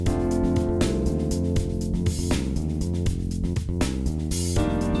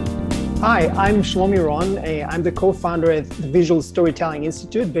Hi, I'm Shlomi Ron. I'm the co-founder at the Visual Storytelling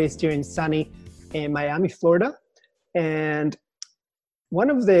Institute based here in sunny Miami, Florida. And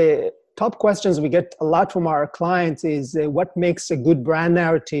one of the top questions we get a lot from our clients is what makes a good brand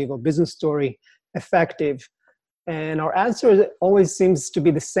narrative or business story effective? And our answer always seems to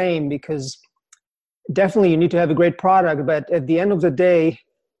be the same, because definitely you need to have a great product, but at the end of the day,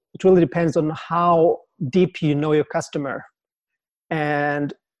 it really depends on how deep you know your customer.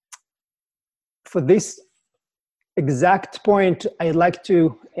 And for this exact point, I'd like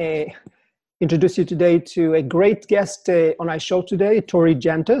to introduce you today to a great guest on our show today, Tori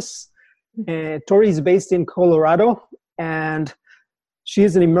Gentis. Tori is based in Colorado, and she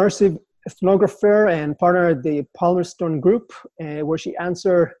is an immersive ethnographer and partner at the Palmer Stone Group, where she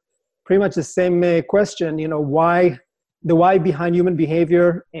answers pretty much the same question, why behind human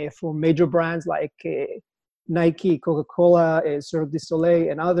behavior for major brands like Nike, Coca-Cola, Cirque du Soleil,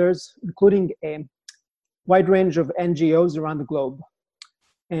 and others, including a wide range of NGOs around the globe.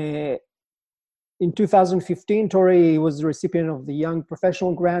 In 2015, Tori was the recipient of the Young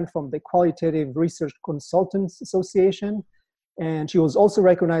Professional Grant from the Qualitative Research Consultants Association, and she was also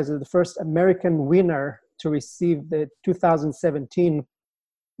recognized as the first American winner to receive the 2017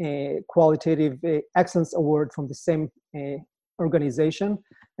 Qualitative Excellence Award from the same organization,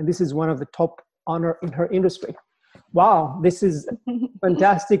 and this is one of the top honor in her industry. Wow, this is a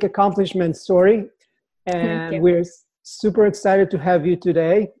fantastic accomplishment story, and we're super excited to have you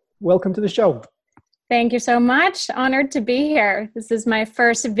today. Welcome to the show. Thank you so much. Honored to be here. This is my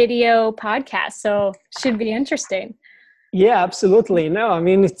first video podcast, so should be interesting. Yeah, absolutely. No, I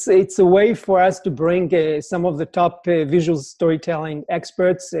mean, it's a way for us to bring some of the top visual storytelling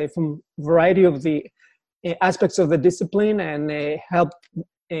experts from a variety of the aspects of the discipline and help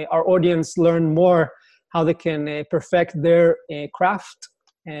our audience learn more how they can perfect their craft.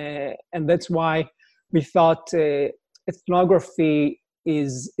 And that's why we thought ethnography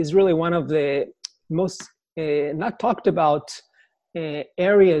is really one of the most not talked about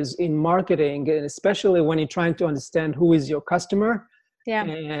areas in marketing, and especially when you're trying to understand who is your customer,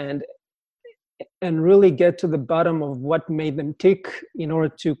 and really get to the bottom of what made them tick in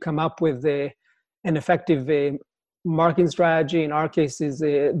order to come up with an effective marketing strategy. In our case, is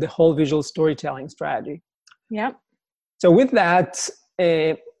the whole visual storytelling strategy. Yep. So with that,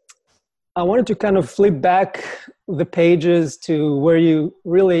 I wanted to kind of flip back the pages to where you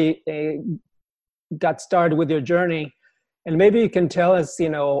really got started with your journey, and maybe you can tell us,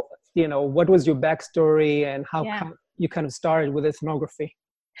 what was your backstory and how you kind of started with ethnography.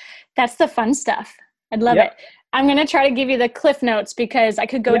 That's the fun stuff. I'd love it. I'm going to try to give you the cliff notes because I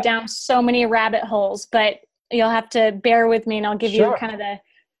could go down so many rabbit holes, but you'll have to bear with me and I'll give you kind of the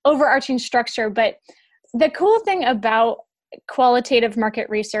overarching structure. But the cool thing about qualitative market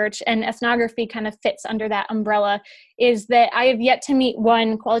research, and ethnography kind of fits under that umbrella, is that I have yet to meet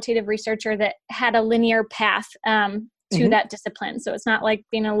one qualitative researcher that had a linear path to that discipline. So it's not like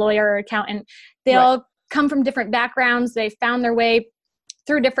being a lawyer or accountant. They all come from different backgrounds. They found their way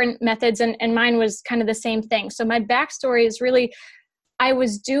through different methods, and mine was kind of the same thing. So my backstory is really, I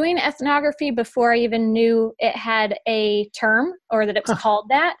was doing ethnography before I even knew it had a term or that it was called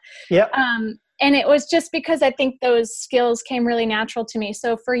that. And it was just because I think those skills came really natural to me.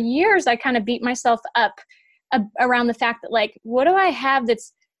 So for years, I kind of beat myself up around the fact that, like, what do I have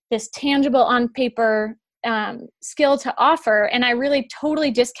that's this tangible on paper skill to offer? And I really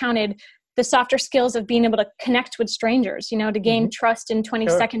totally discounted the softer skills of being able to connect with strangers, to gain trust in 20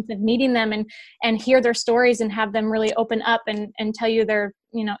 seconds of meeting them and hear their stories and have them really open up and tell you their,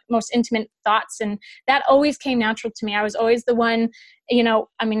 most intimate thoughts. And that always came natural to me. I was always the one,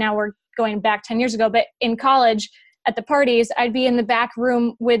 now we're going back 10 years ago, but in college at the parties, I'd be in the back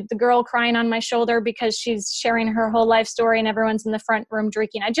room with the girl crying on my shoulder because she's sharing her whole life story and everyone's in the front room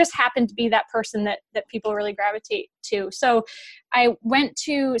drinking. I just happened to be that person that people really gravitate to. So I went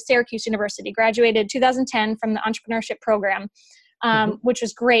to Syracuse University, graduated 2010 from the entrepreneurship program, which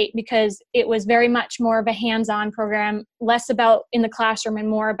was great because it was very much more of a hands-on program, less about in the classroom and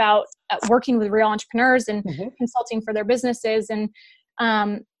more about working with real entrepreneurs and consulting for their businesses. And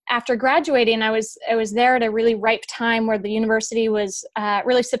after graduating, I was there at a really ripe time where the university was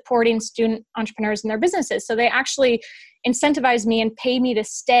really supporting student entrepreneurs in their businesses. So they actually incentivized me and paid me to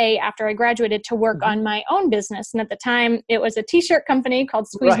stay after I graduated to work on my own business. And at the time, it was a t-shirt company called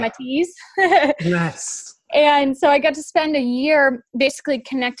Squeeze My Tees. Nice. And so I got to spend a year basically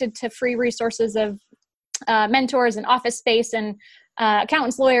connected to free resources of mentors and office space and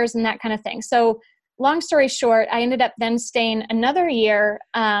accountants, lawyers, and that kind of thing. So long story short, I ended up then staying another year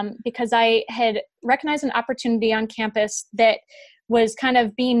because I had recognized an opportunity on campus that was kind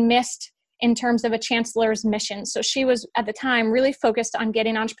of being missed in terms of a chancellor's mission. So she was at the time really focused on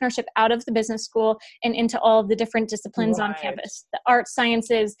getting entrepreneurship out of the business school and into all of the different disciplines on campus, the arts,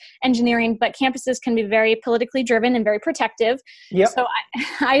 sciences, engineering, but campuses can be very politically driven and very protective. Yep. So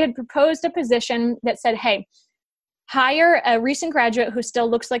I had proposed a position that said, hey, hire a recent graduate who still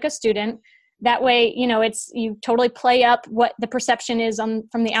looks like a student. That way, you totally play up what the perception is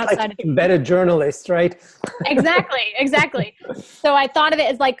from the outside. Like a better journalist, right? Exactly. So I thought of it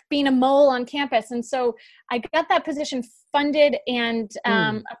as like being a mole on campus. And so I got that position funded and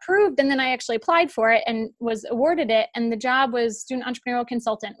approved. And then I actually applied for it and was awarded it. And the job was student entrepreneurial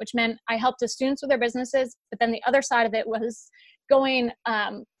consultant, which meant I helped the students with their businesses. But then the other side of it was going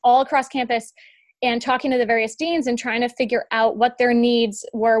all across campus and talking to the various deans and trying to figure out what their needs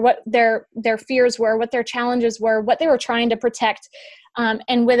were, what their fears were, what their challenges were, what they were trying to protect.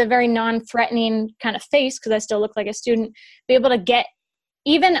 And with a very non-threatening kind of face, because I still look like a student, be able to get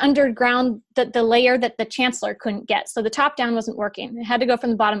even underground the layer that the chancellor couldn't get. So the top down wasn't working. It had to go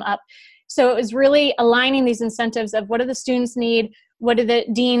from the bottom up. So it was really aligning these incentives of what do the students need, what do the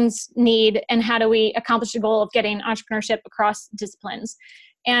deans need, and how do we accomplish the goal of getting entrepreneurship across disciplines.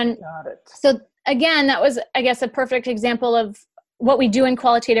 And so again, that was, I guess, a perfect example of what we do in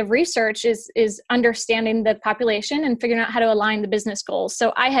qualitative research is understanding the population and figuring out how to align the business goals.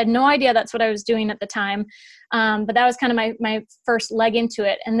 So I had no idea that's what I was doing at the time, but that was kind of my first leg into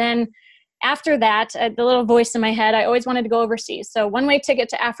it. And then after that, the little voice in my head, I always wanted to go overseas. So one-way ticket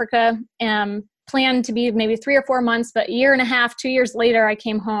to Africa, planned to be maybe 3 or 4 months, but a year and a half, 2 years later, I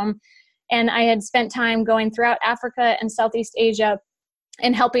came home and I had spent time going throughout Africa and Southeast Asia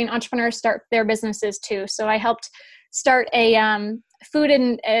and helping entrepreneurs start their businesses too. So I helped start a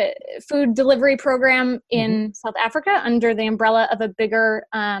food delivery program in South Africa under the umbrella of a bigger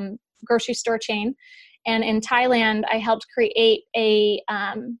grocery store chain. And in Thailand, I helped create a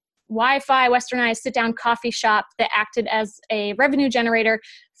Wi-Fi westernized sit-down coffee shop that acted as a revenue generator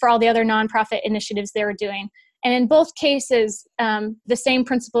for all the other nonprofit initiatives they were doing. And in both cases, the same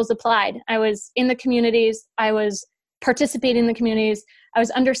principles applied. I was in the communities, I was participating in the communities, I was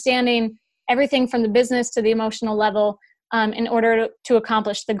understanding everything from the business to the emotional level in order to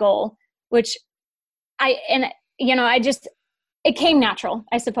accomplish the goal, which it came natural,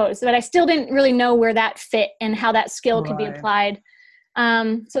 I suppose, but I still didn't really know where that fit and how that skill could be applied.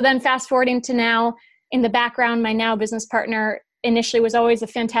 So then fast forwarding to now, in the background, my now business partner initially was always a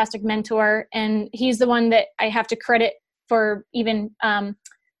fantastic mentor, and he's the one that I have to credit for even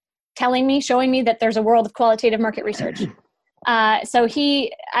showing me that there's a world of qualitative market research. I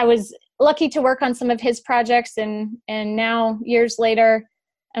was lucky to work on some of his projects, and now years later,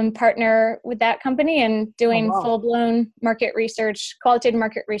 I'm partner with that company and doing full-blown market research, qualitative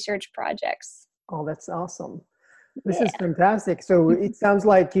market research projects. Oh, that's awesome. This is fantastic. So it sounds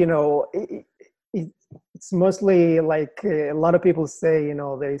like, it's mostly like a lot of people say,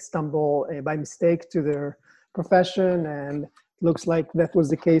 they stumble by mistake to their profession, and looks like that was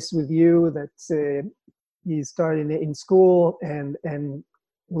the case with you, that you started in school and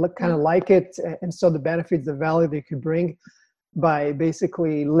kind of like it and saw the benefits, the value they could bring by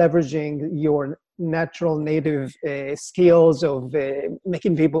basically leveraging your natural native skills of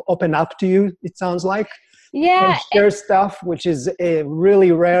making people open up to you, it sounds like. Yeah. And share stuff, which is a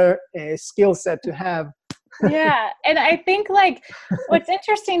really rare skill set to have. Yeah. And I think what's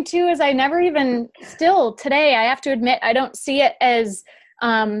interesting too is I never even, still today, I have to admit, I don't see it as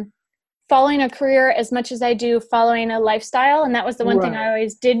following a career as much as I do following a lifestyle. And that was the one thing I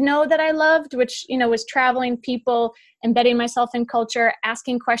always did know that I loved, which, was traveling, people, embedding myself in culture,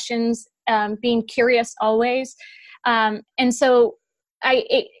 asking questions, being curious always. And so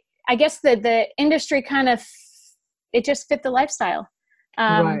I guess the industry it just fit the lifestyle.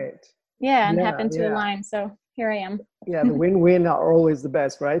 Yeah, and happened to align. So here I am. Yeah, the win-win are always the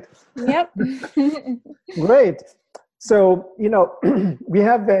best, right? Yep. Great. So, we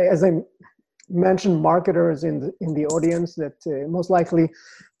have, as I mentioned, marketers in the audience that most likely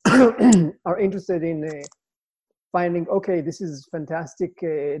are interested in finding, okay, this is fantastic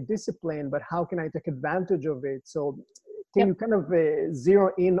discipline, but how can I take advantage of it? So can you kind of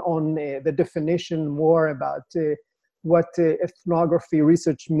zero in on the definition more about what ethnography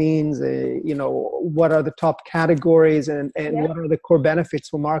research means, what are the top categories and what are the core benefits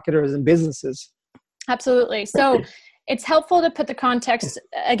for marketers and businesses? Absolutely. So it's helpful to put the context,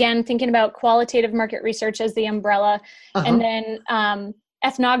 again, thinking about qualitative market research as the umbrella, and then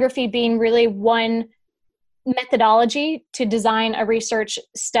ethnography being really one methodology to design a research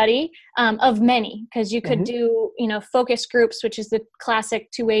study of many, because you could do, focus groups, which is the classic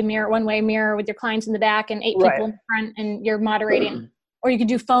two-way mirror, one-way mirror with your clients in the back and 8 people in the front and you're moderating. Or you could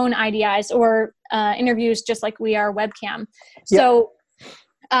do phone IDIs or interviews just like we are webcam. So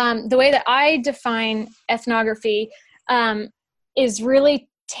the way that I define ethnography is really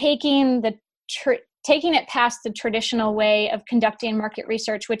taking it past the traditional way of conducting market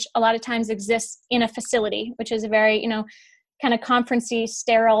research, which a lot of times exists in a facility, which is a very, kind of conferencey,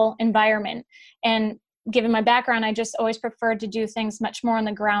 sterile environment. And given my background, I just always preferred to do things much more on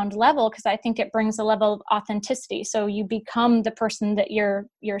the ground level, because I think it brings a level of authenticity. So you become the person that you're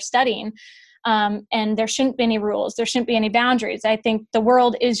studying. And there shouldn't be any rules. There shouldn't be any boundaries. I think the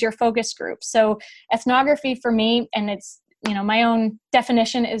world is your focus group. So ethnography for me, and it's, my own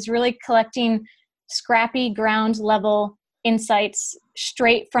definition, is really collecting scrappy ground level insights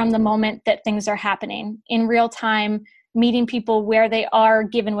straight from the moment that things are happening in real time, meeting people where they are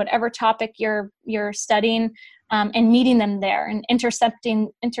given whatever topic you're studying, and meeting them there and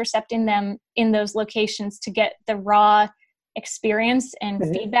intercepting them in those locations to get the raw experience and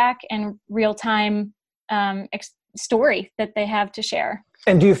feedback and real time story that they have to share.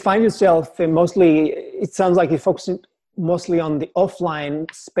 And do you find yourself mostly, it sounds like you're focusing mostly on the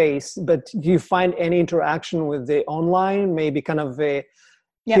offline space, but do you find any interaction with the online, maybe kind of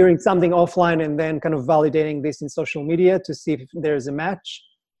hearing something offline and then kind of validating this in social media to see if there's a match?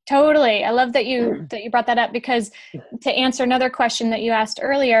 Totally. I love that you brought that up, because to answer another question that you asked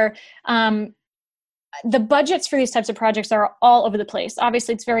earlier, the budgets for these types of projects are all over the place.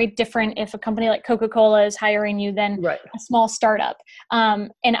 Obviously, it's very different if a company like Coca-Cola is hiring you than a small startup.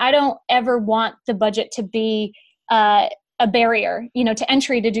 And I don't ever want the budget to be a barrier, to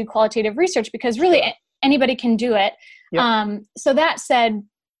entry to do qualitative research, because really anybody can do it. So that said,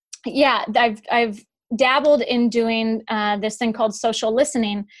 I've dabbled in doing this thing called social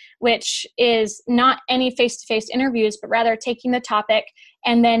listening, which is not any face-to-face interviews, but rather taking the topic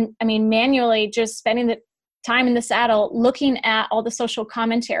and then, manually just spending the time in the saddle looking at all the social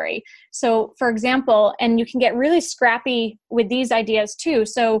commentary. So for example, and you can get really scrappy with these ideas too.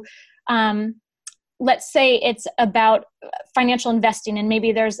 So let's say it's about financial investing, and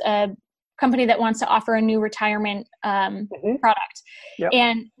maybe there's a company that wants to offer a new retirement product.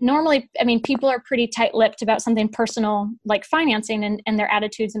 And normally, people are pretty tight-lipped about something personal like financing and their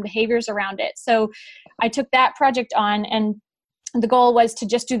attitudes and behaviors around it. So I took that project on, and the goal was to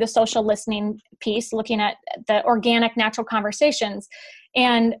just do the social listening piece, looking at the organic, natural conversations.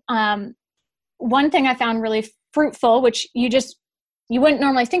 And one thing I found really fruitful, which you wouldn't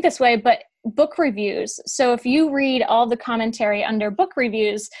normally think this way, but book reviews. So if you read all the commentary under book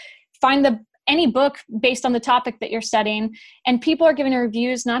reviews, find any book based on the topic that you're studying, and people are giving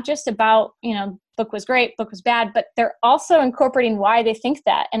reviews not just about, book was great, book was bad, but they're also incorporating why they think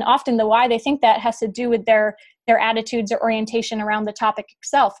that. And often the why they think that has to do with their attitudes or orientation around the topic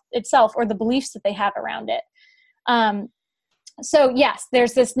itself, or the beliefs that they have around it. So yes,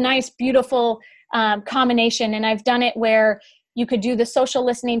 there's this nice, beautiful combination. And I've done it where you could do the social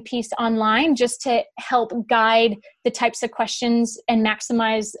listening piece online just to help guide the types of questions and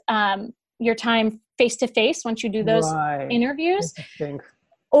maximize your time face-to-face once you do those interviews.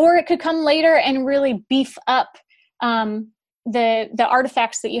 Or it could come later and really beef up the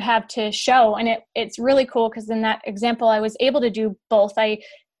artifacts that you have to show. And it's really cool, because in that example, I was able to do both. I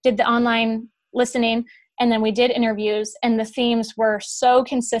did the online listening, and then we did interviews, and the themes were so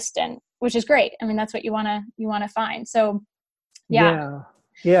consistent, which is great. That's what you want to find. So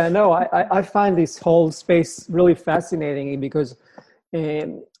I find this whole space really fascinating, because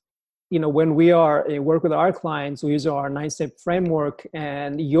when we work with our clients, we use our 9-step framework,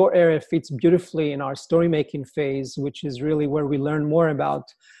 and your area fits beautifully in our story making phase, which is really where we learn more about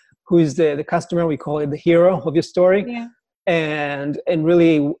who is the customer. We call it the hero of your story, and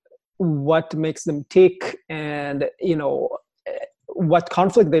really what makes them tick, and what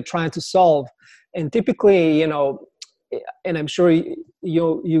conflict they're trying to solve. And typically, and I'm sure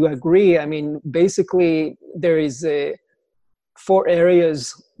you agree, basically there is 4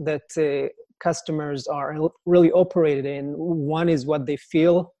 areas that customers are really operated in. One is what they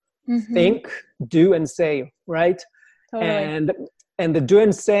feel, think, do, and say, right? Totally. And the do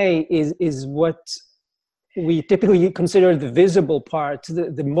and say is what we typically consider the visible part.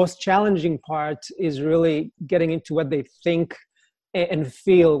 The most challenging part is really getting into what they think and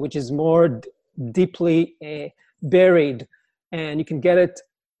feel, which is more deeply buried, and you can get it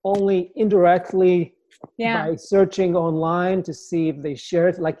only indirectly by searching online to see if they share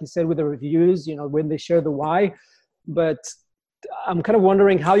it, like you said, with the reviews, when they share the why. But I'm kind of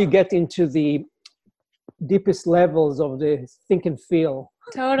wondering how you get into the deepest levels of the think and feel.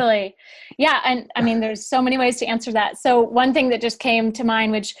 Totally. Yeah. And I mean, there's so many ways to answer that. So one thing that just came to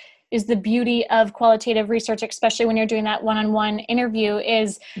mind, which is the beauty of qualitative research, especially when you're doing that one-on-one interview,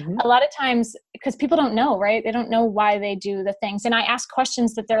 is a lot of times, because people don't know, right? They don't know why they do the things. And I ask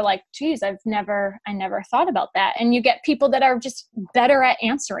questions that they're like, geez, I never thought about that. And you get people that are just better at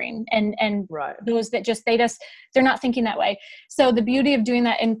answering, and Right. those that they're not thinking that way. So the beauty of doing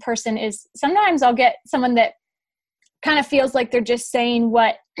that in person is sometimes I'll get someone that kind of feels like they're just saying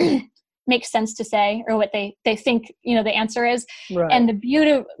what makes sense to say, or what they think, the answer is. Right. And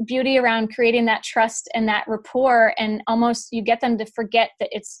the beauty around creating that trust and that rapport, and almost you get them to forget that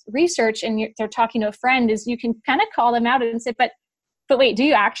it's research and they're talking to a friend, is you can kind of call them out and say, but wait, do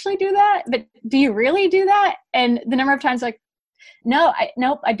you actually do that? But do you really do that? And the number of times like, nope,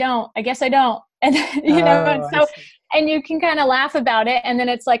 I don't. I guess I don't. And and so, and you can kind of laugh about it. And then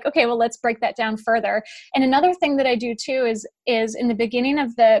it's like, okay, well, let's break that down further. And another thing that I do too is in the beginning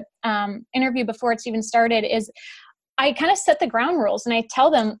of the interview, before it's even started, is I kind of set the ground rules, and I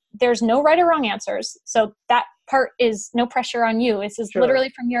tell them there's no right or wrong answers. So that part is no pressure on you. This is literally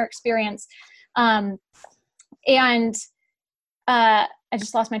from your experience. And I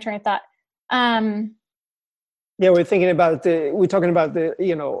just lost my train of thought. Yeah, we're talking about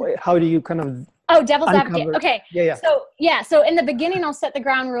how do you kind of devil's advocate. Okay. Yeah. So in the beginning, I'll set the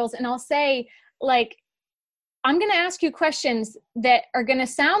ground rules, and I'll say, like, I'm going to ask you questions that are going to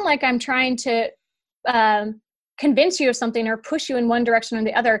sound like I'm trying to convince you of something or push you in one direction or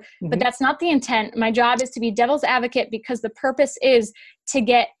the other, but that's not the intent. My job is to be devil's advocate, because the purpose is to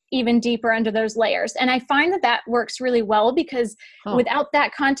get even deeper under those layers. And I find that works really well, because without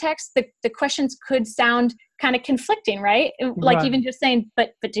that context, the questions could sound kind of conflicting, right? Like even just saying,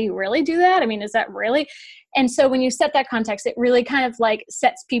 but do you really do that? I mean, is that really? And so when you set that context, it really kind of like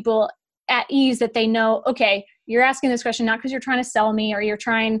sets people at ease, that they know, okay, you're asking this question not because you're trying to sell me, or you're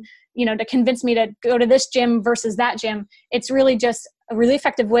trying, to convince me to go to this gym versus that gym. It's really just a really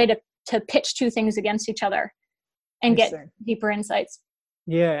effective way to pitch two things against each other and get deeper insights.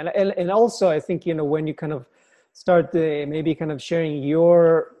 Yeah. And also I think, when you kind of start maybe kind of sharing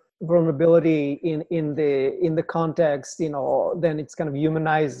your vulnerability in the context, then it's kind of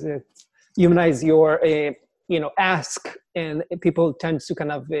humanize your ask, and people tend to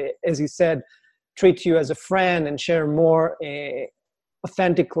kind of, as you said, treat you as a friend and share more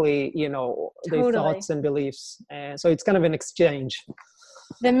authentically, their thoughts and beliefs. And so it's kind of an exchange.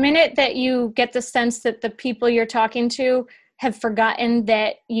 The minute that you get the sense that the people you're talking to have forgotten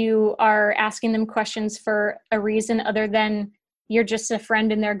that you are asking them questions for a reason other than you're just a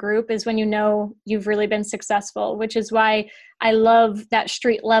friend in their group, is when you've really been successful, which is why I love that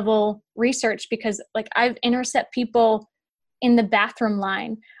street level research, because like I've intercept people in the bathroom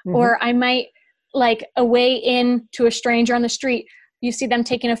line, or I might like a way in to a stranger on the street. You see them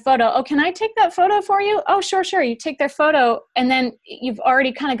taking a photo. Oh, can I take that photo for you? Oh, sure. You take their photo, and then you've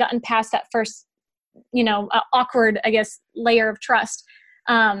already kind of gotten past that first, awkward, I guess, layer of trust.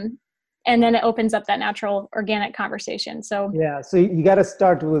 And then it opens up that natural, organic conversation. So so you got to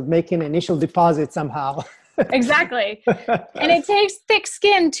start with making initial deposit somehow. Exactly. And it takes thick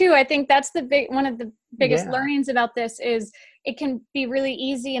skin too. I think that's one of the biggest learnings about this is it can be really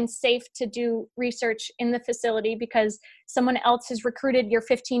easy and safe to do research in the facility because someone else has recruited your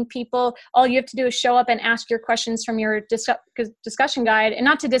 15 people. All you have to do is show up and ask your questions from your discussion guide, and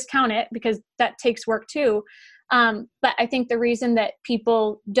not to discount it because that takes work too. But I think the reason that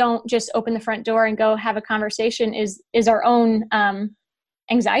people don't just open the front door and go have a conversation is our own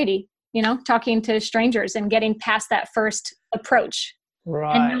anxiety, talking to strangers and getting past that first approach,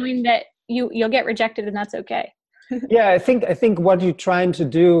 right? And knowing that you'll get rejected and that's okay. Yeah, I think what you're trying to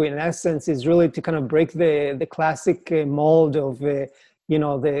do in essence is really to kind of break the classic mold of the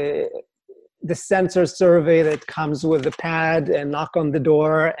sensor survey that comes with the pad and knock on the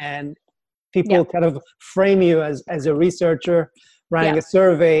door, and people kind of frame you as a researcher running a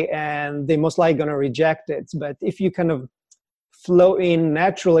survey, and they most likely going to reject it. But if you kind of flow in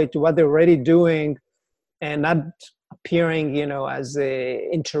naturally to what they're already doing and not appearing, as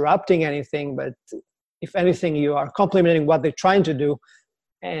interrupting anything, but if anything, you are complementing what they're trying to do.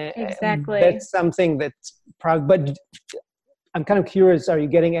 Exactly. That's something that's proud. But I'm kind of curious, are you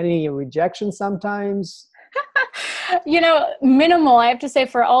getting any rejection sometimes? Minimal. I have to say,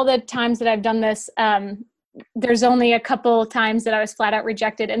 for all the times that I've done this, there's only a couple times that I was flat out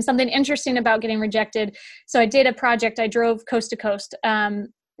rejected. And something interesting about getting rejected. So I did a project. I drove coast to coast,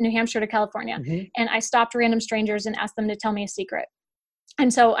 New Hampshire to California, and I stopped random strangers and asked them to tell me a secret.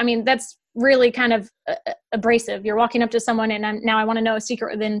 And so, that's really kind of abrasive. You're walking up to someone and now I want to know a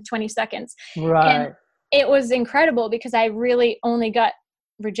secret within 20 seconds. Right. And it was incredible because I really only got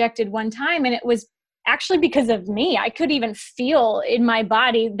rejected one time. And it was actually because of me. I could even feel in my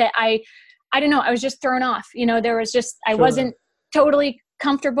body that I don't know, I was just thrown off. There was just, I wasn't totally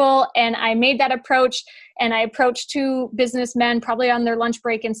comfortable. And I made that approach, and I approached two businessmen probably on their lunch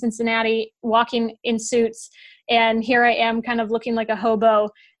break in Cincinnati, walking in suits. And here I am kind of looking like a hobo.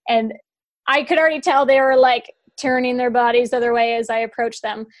 And I could already tell they were like turning their bodies the other way as I approached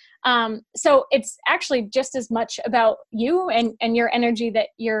them. So it's actually just as much about you and your energy that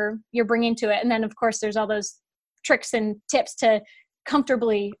you're bringing to it. And then of course there's all those tricks and tips to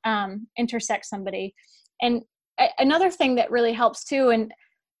comfortably intersect somebody. And another thing that really helps too, and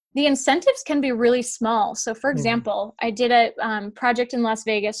the incentives can be really small. So for example, I did a project in Las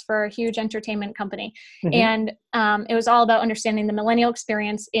Vegas for a huge entertainment company. And it was all about understanding the millennial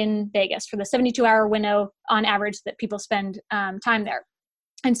experience in Vegas for the 72-hour window on average that people spend time there.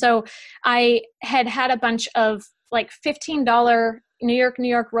 And so I had a bunch of like $15 New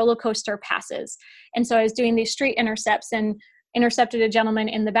York roller coaster passes. And so I was doing these street intercepts and intercepted a gentleman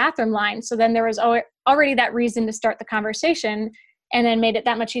in the bathroom line. So then there was already that reason to start the conversation, and then made it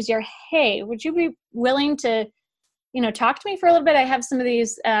that much easier. Hey, would you be willing to, talk to me for a little bit? I have some of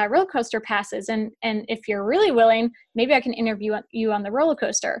these roller coaster passes. And if you're really willing, maybe I can interview you on the roller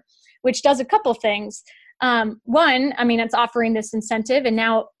coaster, which does a couple things. One, it's offering this incentive, and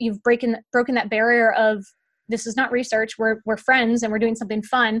now you've broken that barrier of, this is not research, we're friends and we're doing something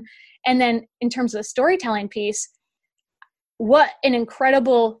fun. And then in terms of the storytelling piece, what an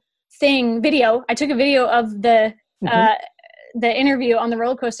incredible video. I took a video of the interview on the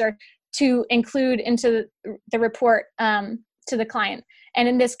roller coaster to include into the report to the client. And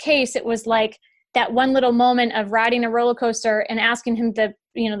in this case, it was like that one little moment of riding a roller coaster and asking him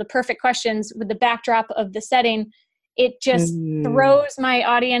the perfect questions with the backdrop of the setting. It just throws my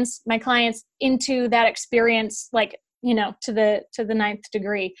audience, my clients, into that experience, like, to the ninth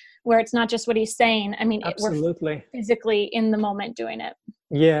degree, where it's not just what he's saying. Absolutely. We're physically in the moment doing it.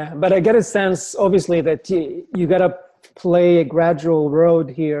 Yeah, but I get a sense, obviously, that you got to play a gradual road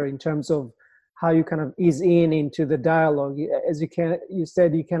here in terms of how you kind of ease into the dialogue. As you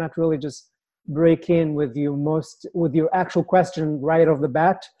said, you cannot really just break in with your actual question right off the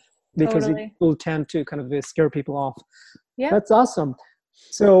bat, because it will tend to kind of scare people off. Yeah, that's awesome.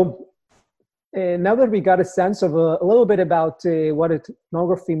 So now that we got a sense of a little bit about what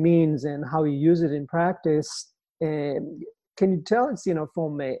ethnography means and how you use it in practice, can you tell us,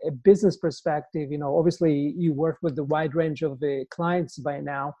 from a business perspective, obviously you work with a wide range of clients by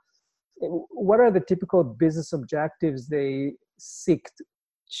now. What are the typical business objectives they seek?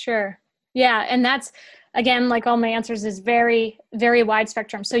 Sure. Yeah. And that's, again, like all my answers, is very, very wide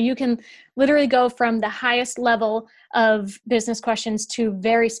spectrum. So you can literally go from the highest level of business questions to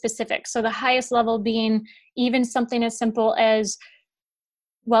very specific. So the highest level being even something as simple as,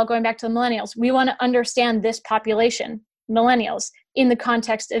 well, going back to the millennials, we want to understand this population, millennials, in the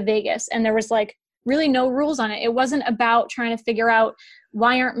context of Vegas. And there was like really no rules on it. It wasn't about trying to figure out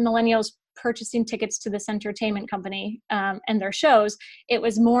why aren't millennials purchasing tickets to this entertainment company and their shows. It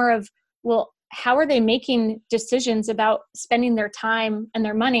was more of, well, how are they making decisions about spending their time and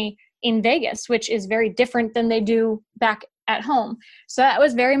their money in Vegas, which is very different than they do back at home. So that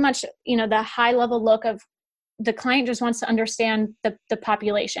was very much, the high level look of the client just wants to understand the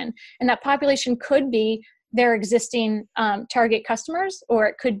population. And that population could be their existing target customers, or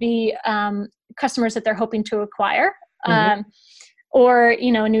it could be customers that they're hoping to acquire, or,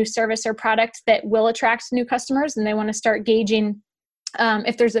 a new service or product that will attract new customers, and they want to start gauging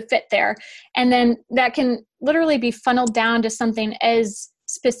if there's a fit there. And then that can literally be funneled down to something as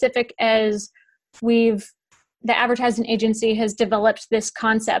specific as the advertising agency has developed this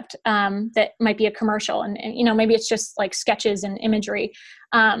concept that might be a commercial, and maybe it's just like sketches and imagery,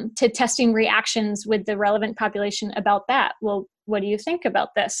 to testing reactions with the relevant population about that. Well, what do you think about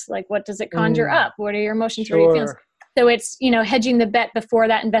this? Like, what does it conjure up? What are your emotions? What are your feelings? So it's, hedging the bet before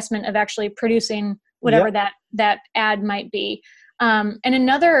that investment of actually producing whatever that ad might be. And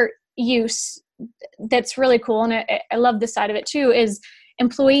another use that's really cool, and I love this side of it too, is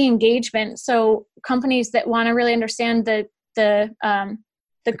employee engagement. So companies that want to really understand the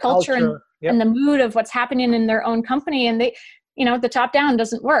culture and the mood of what's happening in their own company, and they, the top down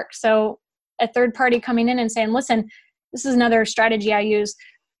doesn't work. So a third party coming in and saying, listen, this is another strategy I use.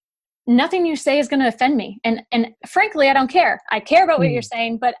 Nothing you say is going to offend me. And frankly, I don't care. I care about what you're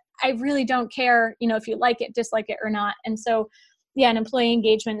saying, but I really don't care, if you like it, dislike it or not. And so, and employee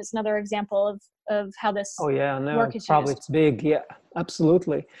engagement is another example of how this work is probably used. It's big. Yeah,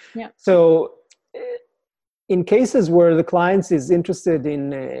 absolutely. Yeah. So in cases where the client is interested in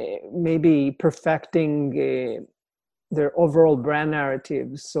maybe perfecting their overall brand narrative.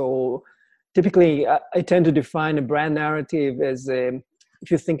 So typically I tend to define a brand narrative as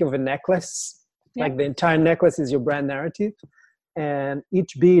if you think of a necklace, like the entire necklace is your brand narrative, and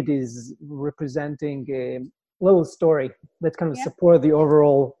each bead is representing a little story that kind of support the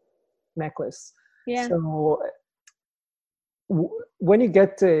overall necklace. So when you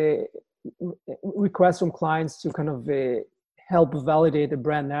get requests from clients to kind of help validate a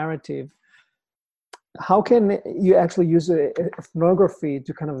brand narrative, how can you actually use ethnography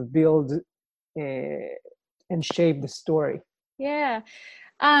to kind of build and shape the story?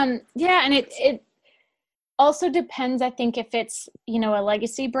 And it also depends, I think, if it's, a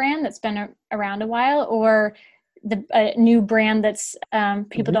legacy brand that's been around a while, or a new brand that's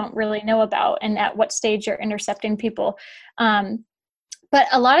people don't really know about, and at what stage you're intercepting people. But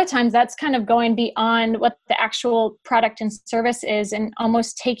a lot of times that's kind of going beyond what the actual product and service is, and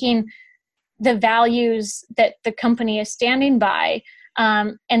almost taking the values that the company is standing by,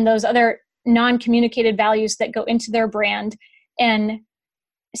 and those other non-communicated values that go into their brand, and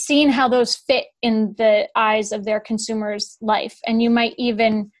seeing how those fit in the eyes of their consumers' life. And you might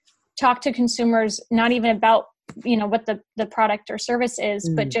even talk to consumers, not even about, what the product or service is,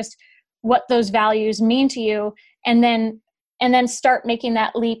 but just what those values mean to you. And then start making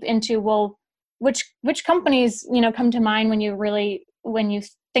that leap into, well, which companies, come to mind when you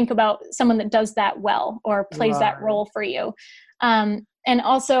think about someone that does that well or plays that role for you. And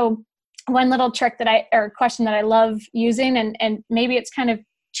also one little trick or question that I love using, and maybe it's kind of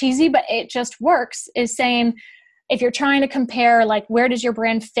cheesy, but it just works, is saying, if you're trying to compare, like, where does your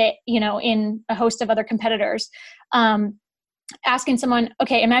brand fit, in a host of other competitors, asking someone,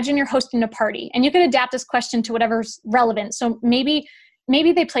 okay, imagine you're hosting a party, and you can adapt this question to whatever's relevant. So maybe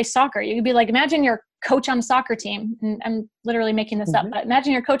they play soccer. You could be like, imagine you're coach on a soccer team, and I'm literally making this up, but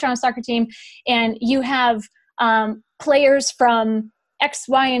imagine you're coach on a soccer team, and you have players from X,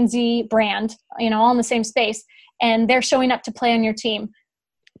 Y, and Z brand, all in the same space, and they're showing up to play on your team.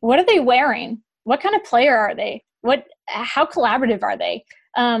 What are they wearing? What kind of player are they? How collaborative are they?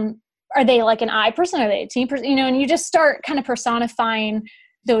 Are they like an I person? Are they a team person? And you just start kind of personifying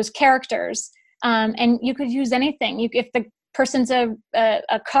those characters. And you could use anything. If the person's a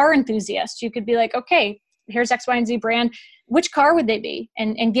car enthusiast, you could be like, okay, here's X, Y, and Z brand. Which car would they be?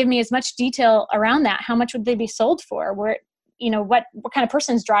 And give me as much detail around that. How much would they be sold for? What kind of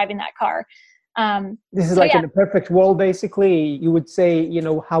person's driving that car? This is in a perfect world, basically. You would say,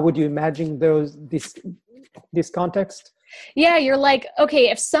 how would you imagine this context? Yeah, you're like, okay,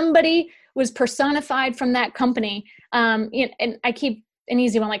 if somebody was personified from that company, and I keep an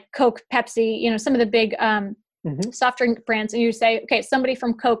easy one, like Coke, Pepsi, some of the big soft drink brands, and you say, okay, somebody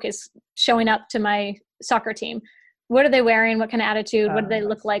from Coke is showing up to my soccer team. What are they wearing? What kind of attitude? What do they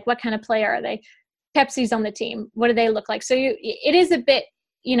look like? What kind of player are they? Pepsi's on the team. What do they look like? So it is a bit,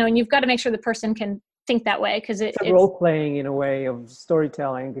 and you've got to make sure the person can think that way, because it's role playing in a way of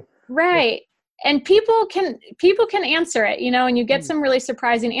storytelling. Right. And people can answer it, and you get some really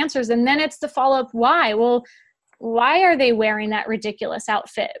surprising answers. And then it's the follow-up why. Well, why are they wearing that ridiculous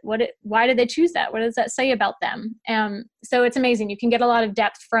outfit? Why did they choose that? What does that say about them? So it's amazing. You can get a lot of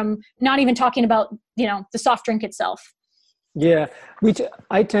depth from not even talking about, the soft drink itself. Yeah, which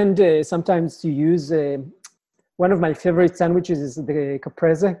I tend sometimes to use. One of my favorite sandwiches is the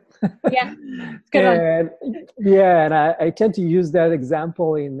caprese. Yeah, good one. Yeah, and I tend to use that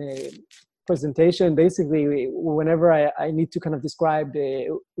example in a presentation. Basically, whenever I need to kind of describe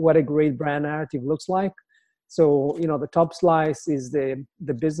what a great brand narrative looks like. So, the top slice is the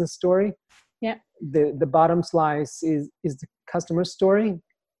business story. Yeah. The bottom slice is the customer story.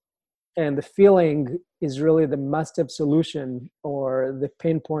 And the feeling is really the must-have solution or the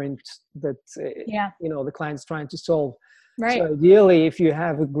pain point that the client's trying to solve. Right. So ideally, if you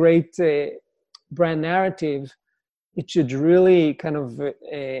have a great brand narrative, it should really kind of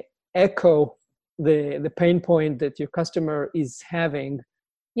echo the pain point that your customer is having.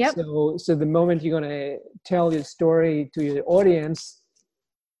 Yep. So the moment you're going to tell your story to your audience,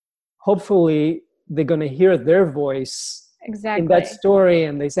 hopefully they're going to hear their voice. Exactly. In that story,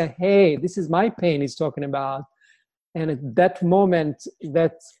 and they say, hey, this is my pain he's talking about. And at that moment,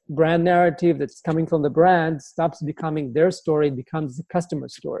 that brand narrative that's coming from the brand stops becoming their story, it becomes the customer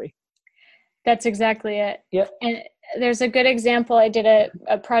story. That's exactly it. Yeah. And there's a good example. I did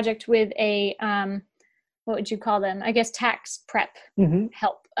a project with a what would you call them? I guess tax prep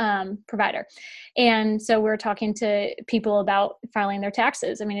help provider. And so we're talking to people about filing their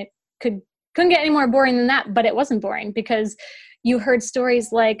taxes. I mean, it couldn't get any more boring than that, but it wasn't boring, because you heard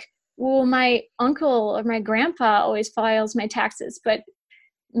stories like, well, my uncle or my grandpa always files my taxes, but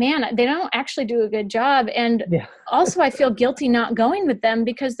man, they don't actually do a good job. And also I feel guilty not going with them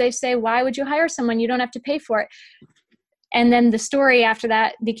because they say, why would you hire someone? You don't have to pay for it. And then the story after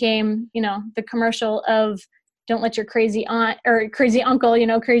that became, the commercial of don't let your crazy aunt or crazy uncle,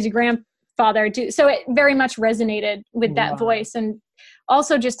 crazy grandfather do. So it very much resonated with that voice. And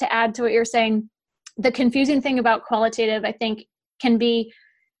also just to add to what you're saying, the confusing thing about qualitative, I think, can be,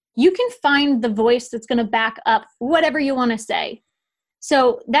 you can find the voice that's going to back up whatever you want to say.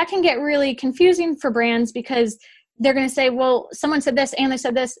 So that can get really confusing for brands because they're going to say, well, someone said this and they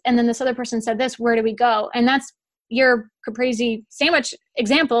said this, and then this other person said this, where do we go? And that's your caprese sandwich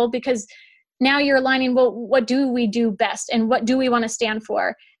example, because now you're aligning, well, what do we do best and what do we want to stand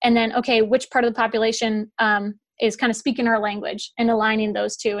for? And then, okay, which part of the population is kind of speaking our language, and aligning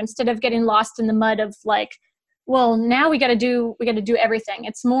those two instead of getting lost in the mud of like, well, now we got to do everything.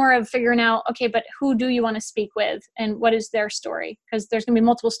 It's more of figuring out, okay, but who do you want to speak with and what is their story? Because there's going to be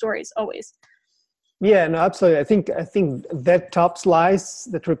multiple stories always. Yeah, no, absolutely. I think that top slice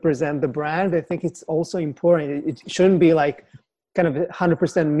that represent the brand, I think it's also important. It shouldn't be like kind of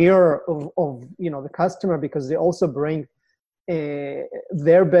 100% mirror of the customer, because they also bring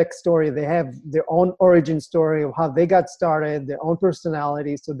their backstory. They have their own origin story of how they got started, their own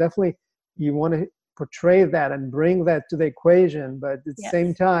personality. So definitely you want to portray that and bring that to the equation. But at the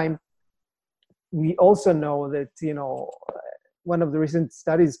same time, we also know that, one of the recent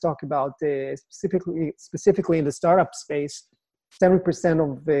studies talk about specifically in the startup space, 70%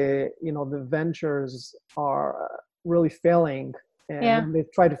 of the ventures are really failing. And they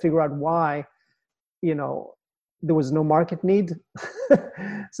try to figure out why, there was no market need.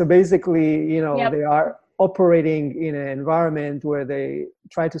 So basically, they are operating in an environment where they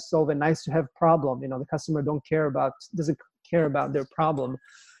try to solve a nice to have problem. The customer doesn't care about their problem.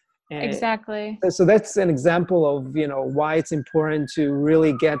 And exactly. So that's an example of, why it's important to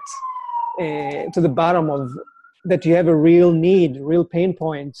really get to the bottom of that. You have a real need, real pain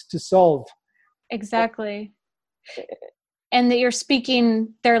point to solve. Exactly. And that you're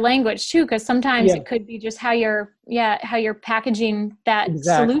speaking their language too, because sometimes it could be just how you're packaging that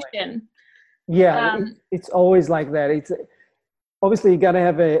solution. Yeah, it's always like that. It's obviously you got to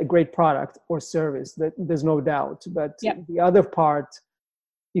have a great product or service. That there's no doubt. But the other part,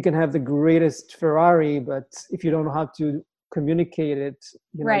 you can have the greatest Ferrari, but if you don't know how to communicate it,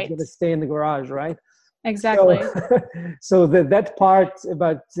 you're going to stay in the garage, right? Exactly. So that part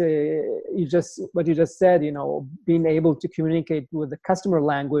about what you just said, being able to communicate with the customer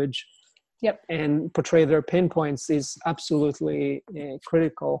language, and portray their pain points is absolutely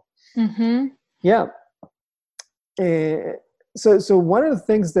critical. Mm-hmm. Yeah. So one of the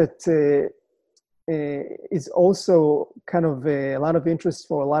things that is also kind of a lot of interest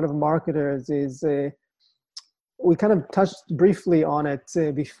for a lot of marketers is we kind of touched briefly on it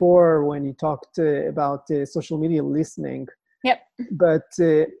before when you talked about social media listening. Yep. But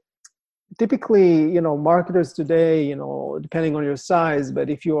typically, marketers today, depending on your size, but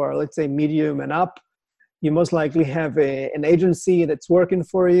if you are, let's say, medium and up, you most likely have an agency that's working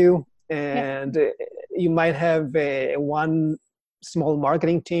for you, and you might have one small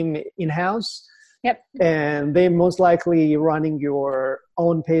marketing team in-house. Yep. And they most likely running your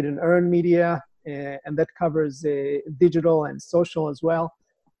own paid and earned media, and that covers digital and social as well.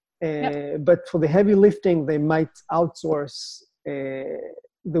 But for the heavy lifting, they might outsource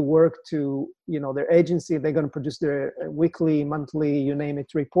the work to their agency. They're going to produce their weekly, monthly, you name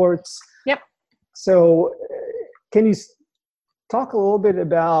it, reports. Yep. So can you talk a little bit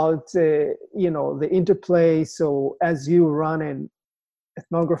about the interplay? So as you run an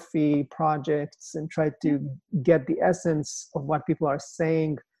ethnography projects and try to get the essence of what people are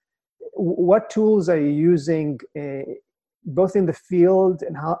saying, what tools are you using both in the field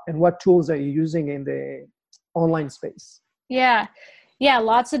and what tools are you using in the online space? Yeah,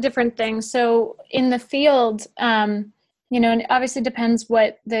 lots of different things. So in the field, and obviously depends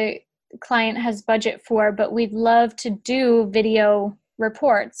what the client has budget for, but we'd love to do video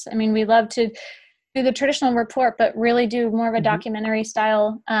reports. I mean, we love to do the traditional report, but really do more of a documentary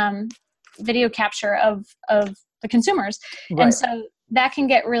style video capture of the consumers. Right. And so that can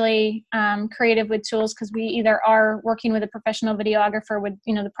get really creative with tools, because we either are working with a professional videographer with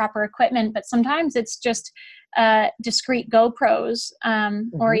the proper equipment, but sometimes it's just discrete GoPros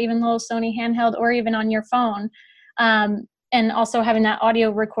or even little Sony handheld, or even on your phone, and also having that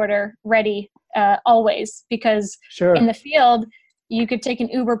audio recorder ready always, because in the field you could take an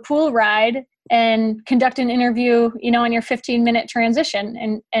Uber pool ride and conduct an interview, on your 15-minute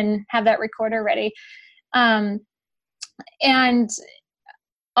transition and have that recorder ready. And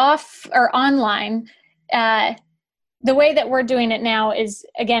off or online, the way that we're doing it now is,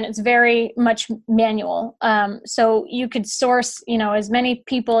 again, it's very much manual. So you could source, as many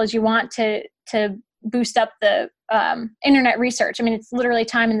people as you want to boost up the internet research. I mean, it's literally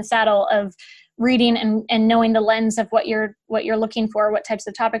time in the saddle of reading and knowing the lens of what you're looking for, what types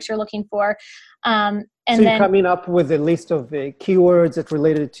of topics you're looking for. And so you're coming up with a list of keywords that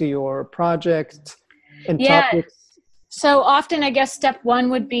related to your project and topics. So often, I guess step one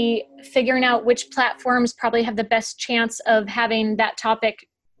would be figuring out which platforms probably have the best chance of having that topic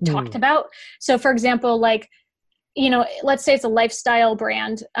talked about. So for example, like, let's say it's a lifestyle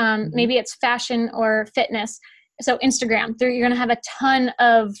brand. Maybe it's fashion or fitness. So Instagram, you're going to have a ton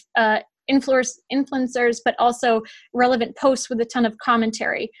of influencers, but also relevant posts with a ton of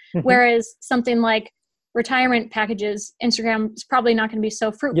commentary. Whereas something like retirement packages, Instagram is probably not going to be so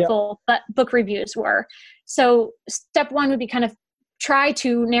fruitful, but book reviews were. So step one would be kind of try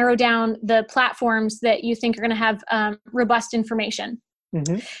to narrow down the platforms that you think are going to have robust information.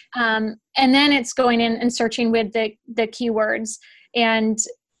 And then it's going in and searching with the keywords. And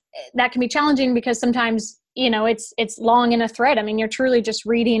that can be challenging because sometimes, it's long in a thread. I mean, you're truly just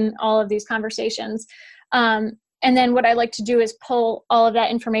reading all of these conversations. And then what I like to do is pull all of that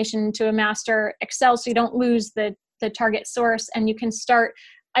information into a master Excel so you don't lose the target source, and you can start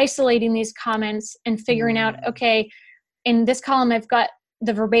isolating these comments and figuring out, okay, in this column, I've got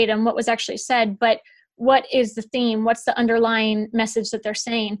the verbatim, what was actually said, but what is the theme? What's the underlying message that they're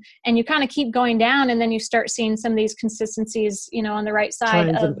saying? And you kind of keep going down, and then you start seeing some of these consistencies, on the right side.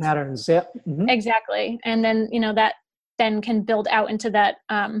 Trends and patterns. Yeah. Exactly. And then, that then can build out into that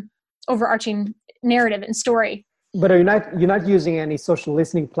overarching narrative and story. But you're not using any social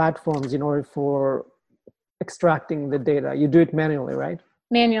listening platforms in order for extracting the data. You do it manually, right?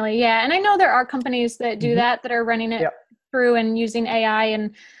 Manually, yeah. And I know there are companies that do that are running it through and using AI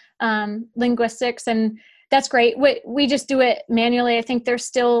and linguistics, and that's great. We just do it manually. I think there's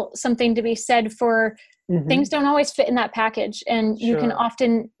still something to be said for things don't always fit in that package, and you can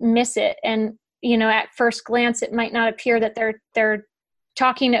often miss it. And at first glance, it might not appear that they're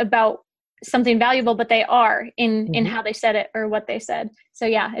talking about something valuable, but they are in how they said it or what they said. So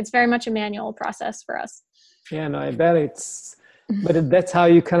yeah, it's very much a manual process for us. Yeah, no, I bet but that's how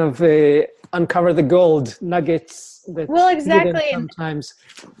you kind of uncover the gold nuggets. Well, exactly. Sometimes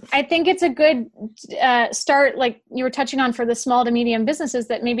I think it's a good start, like you were touching on, for the small to medium businesses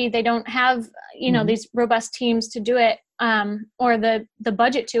that maybe they don't have, these robust teams to do it, or the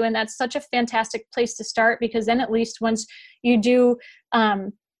budget to, and that's such a fantastic place to start, because then at least once you do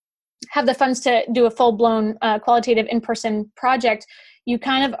have the funds to do a full-blown qualitative in-person project, you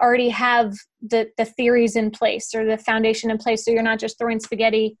kind of already have the theories in place or the foundation in place. So you're not just throwing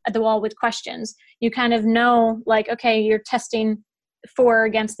spaghetti at the wall with questions. You kind of know, like, okay, you're testing for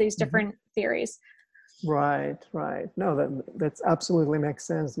against these different theories. Right. No, that's absolutely makes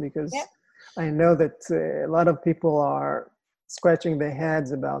sense, because I know that a lot of people are scratching their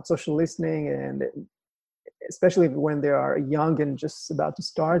heads about social listening, and especially when they are young and just about to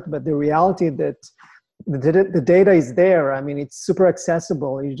start. But the reality that the data is there. I mean, it's super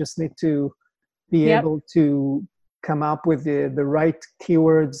accessible. You just need to be able to come up with the right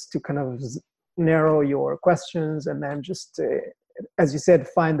keywords to kind of narrow your questions, and then just, as you said,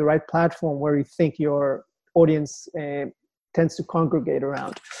 find the right platform where you think your audience tends to congregate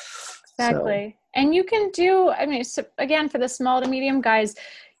around. Exactly. And you can do, so again, for the small to medium guys,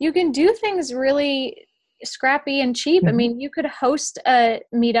 you can do things really scrappy and cheap. I mean, you could host a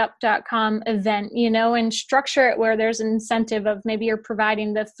meetup.com event, and structure it where there's an incentive of maybe you're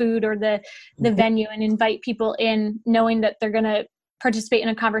providing the food or the venue, and invite people in knowing that they're going to participate in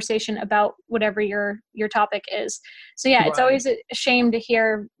a conversation about whatever your topic is. So yeah, it's always a shame to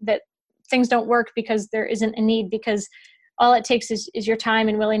hear that things don't work because there isn't a need, because all it takes is your time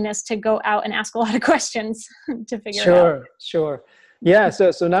and willingness to go out and ask a lot of questions to figure it out. Sure. Yeah.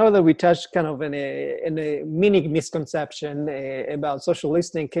 So now that we touched kind of in a mini misconception about social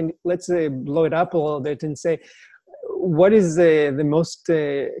listening, let's blow it up a little bit and say, what is the most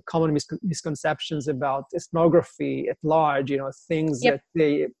common misconceptions about ethnography at large? Things that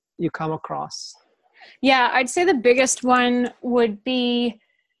you come across. Yeah, I'd say the biggest one would be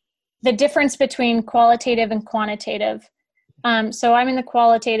the difference between qualitative and quantitative. So I'm in the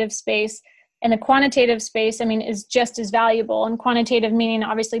qualitative space. And the quantitative space, is just as valuable. And quantitative meaning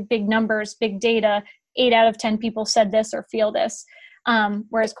obviously big numbers, big data, 8 out of 10 people said this or feel this.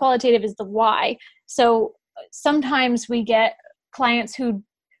 Whereas qualitative is the why. So sometimes we get clients who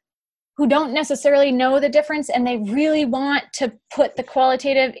who don't necessarily know the difference, and they really want to put the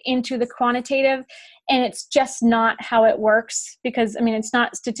qualitative into the quantitative, and it's just not how it works, because it's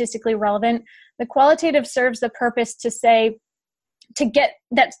not statistically relevant. The qualitative serves the purpose to get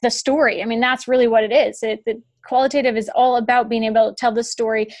that's the story. That's really what it is. The qualitative is all about being able to tell the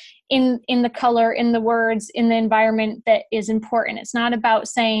story in the color, in the words, in the environment that is important. It's not about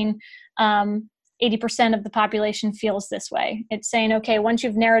saying 80% of the population feels this way. It's saying, okay, once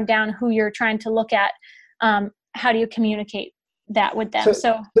you've narrowed down who you're trying to look at, how do you communicate that with them?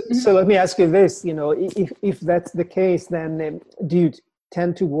 So let me ask you this, if that's the case, then do you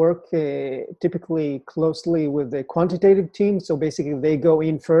tend to work typically closely with the quantitative team? So basically they go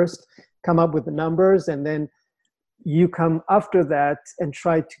in first, come up with the numbers, and then you come after that and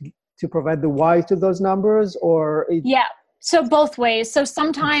try to provide the why to those numbers, or? Yeah, so both ways. So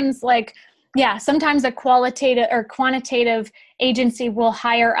sometimes sometimes a qualitative or quantitative agency will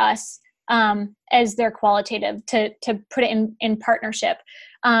hire us as their qualitative to put it in partnership.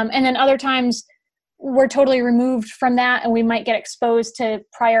 And then other times we're totally removed from that, and we might get exposed to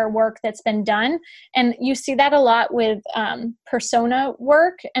prior work that's been done. And you see that a lot with persona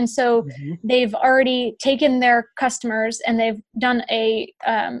work. And so they've already taken their customers and they've done a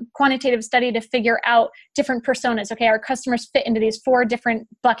quantitative study to figure out different personas. Okay, our customers fit into these 4 different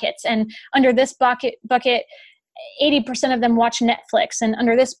buckets. And under this bucket, 80% of them watch Netflix. And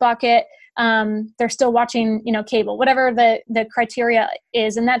under this bucket, they're still watching, cable, whatever the criteria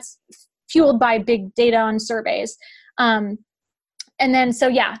is. And that's fueled by big data on surveys. And then, so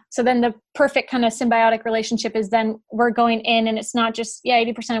then the perfect kind of symbiotic relationship is then we're going in, and it's not just,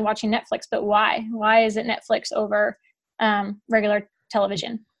 80% are watching Netflix, but why? Why is it Netflix over regular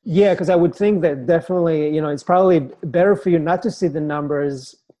television? Yeah, because I would think that definitely, it's probably better for you not to see the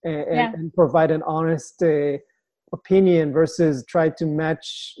numbers and provide an honest opinion versus try to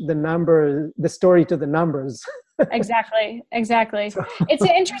match the story to the numbers. Exactly. It's an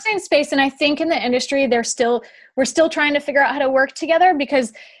interesting space. And I think in the industry, we're still trying to figure out how to work together,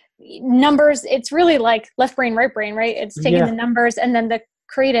 because numbers, it's really like left brain, right brain, right? It's taking the numbers and then the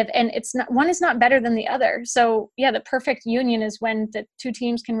creative, and one is not better than the other. So the perfect union is when the 2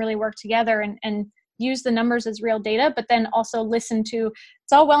 teams can really work together and use the numbers as real data, but then also listen to,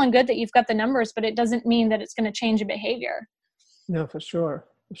 it's all well and good that you've got the numbers, but it doesn't mean that it's going to change a behavior. No, for sure.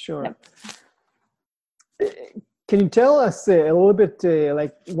 Yep. Can you tell us a little bit,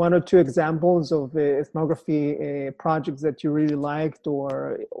 like 1 or 2 examples of ethnography projects that you really liked,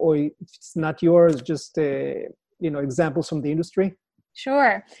 or if it's not yours, just examples from the industry?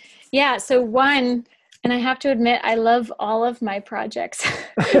 Sure. Yeah. So one, and I have to admit, I love all of my projects.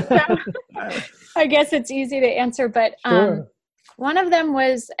 So I guess it's easy to answer, but sure. One of them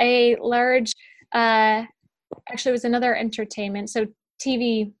was a large, actually it was another entertainment, so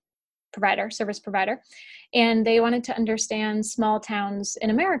TV provider, service provider, and they wanted to understand small towns in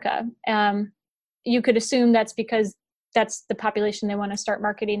America. You could assume that's because that's the population they want to start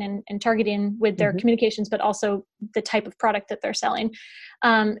marketing and targeting with their communications, but also the type of product that they're selling.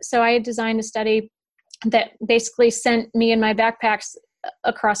 So I had designed a study that basically sent me and my backpacks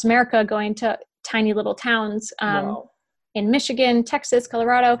across America, going to tiny little towns in Michigan, Texas,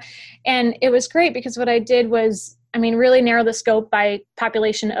 Colorado. And it was great because what I did was, really narrow the scope by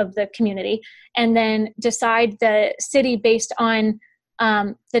population of the community, and then decide the city based on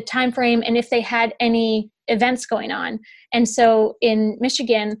the time frame and if they had any events going on. And so in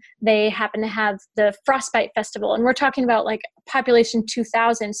Michigan, they happen to have the Frostbite Festival, and we're talking about like population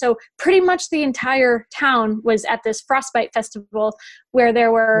 2,000. So pretty much the entire town was at this Frostbite Festival, where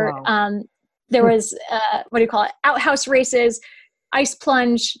there were there was outhouse races, ice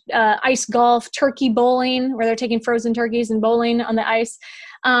plunge, ice golf, turkey bowling, where they're taking frozen turkeys and bowling on the ice.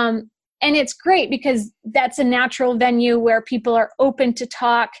 And it's great because that's a natural venue where people are open to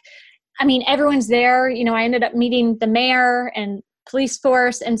talk. Everyone's there. I ended up meeting the mayor and police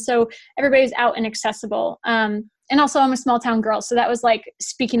force. And so everybody's out and accessible. And also I'm a small town girl. So that was like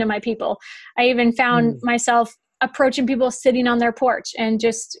speaking to my people. I even found myself approaching people sitting on their porch and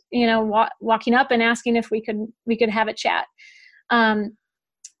just, walking up and asking if we could have a chat.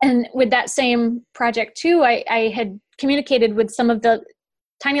 And with that same project too, I had communicated with some of the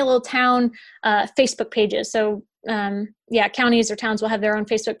tiny little town Facebook pages. So counties or towns will have their own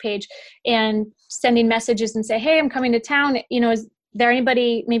Facebook page, and sending messages and say, hey, I'm coming to town. Is there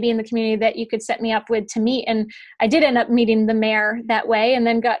anybody maybe in the community that you could set me up with to meet? And I did end up meeting the mayor that way, and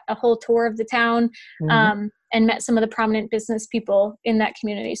then got a whole tour of the town and met some of the prominent business people in that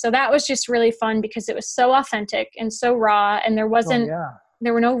community. So that was just really fun because it was so authentic and so raw, and there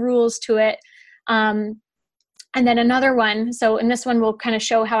were no rules to it. And then another one, so in this one will kind of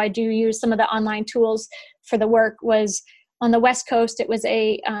show how I do use some of the online tools for the work, was on the West Coast. It was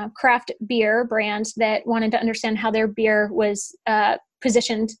a craft beer brand that wanted to understand how their beer was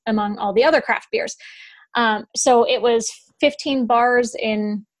positioned among all the other craft beers. So it was 15 bars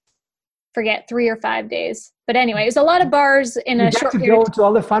in, forget, 3 or 5 days. But anyway, it was a lot of bars in a short period. You get to go to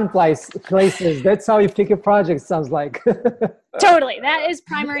all the fun places. That's how you pick your project, sounds like. Totally. That is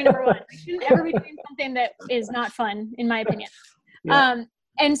primary number one. We shouldn't ever be doing something that is not fun, in my opinion. Yeah.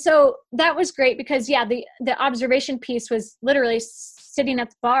 And so that was great because, the observation piece was literally sitting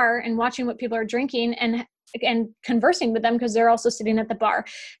at the bar and watching what people are drinking and conversing with them because they're also sitting at the bar.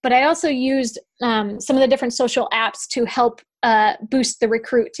 But I also used some of the different social apps to help boost the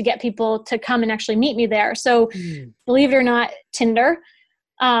recruit to get people to come and actually meet me there. So believe it or not, Tinder.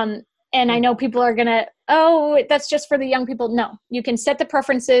 And I know people are going to, that's just for the young people. No, you can set the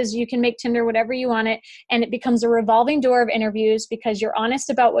preferences. You can make Tinder whatever you want it. And it becomes a revolving door of interviews because you're honest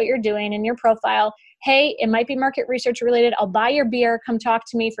about what you're doing in your profile. Hey, it might be market research related. I'll buy your beer. Come talk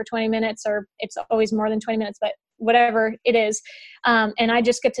to me for 20 minutes, or it's always more than 20 minutes, but whatever it is. And I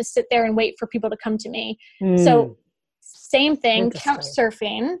just get to sit there and wait for people to come to me. So same thing, couch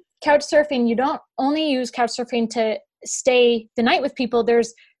surfing. Couch surfing, you don't only use couch surfing to stay the night with people.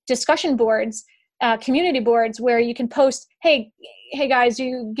 There's discussion boards, community boards where you can post, hey guys,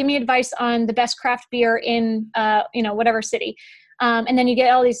 you give me advice on the best craft beer in, whatever city. And then you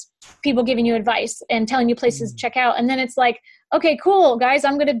get all these people giving you advice and telling you places to check out. And then it's like, okay, cool guys,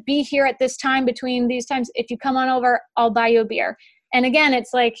 I'm going to be here at this time between these times. If you come on over, I'll buy you a beer. And again,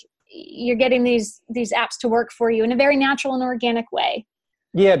 it's like you're getting these apps to work for you in a very natural and organic way.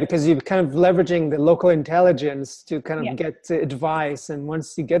 Yeah, because you're kind of leveraging the local intelligence to kind of get advice. And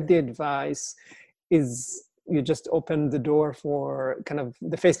once you get the advice, you just open the door for kind of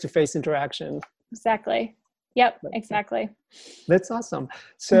the face-to-face interaction. Exactly. Yep, exactly. That's awesome.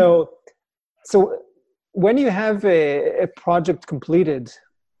 So when you have a project completed,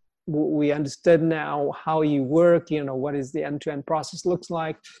 we understood now how you work, what is the end-to-end process looks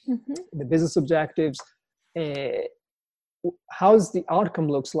like, the business objectives, how's the outcome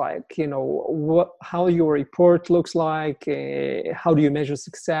looks like, how your report looks like, how do you measure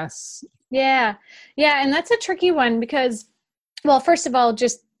success? Yeah, and that's a tricky one because, well, first of all,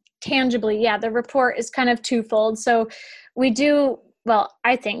 just tangibly, the report is kind of twofold. So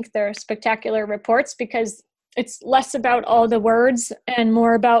I think they're spectacular reports because it's less about all the words and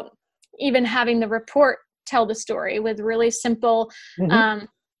more about even having the report tell the story with really simple,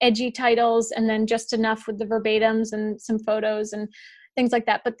 edgy titles, and then just enough with the verbatims and some photos and things like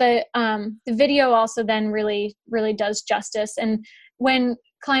that. But the video also then really, really does justice. And when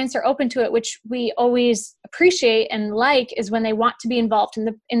clients are open to it, which we always appreciate and like, is when they want to be involved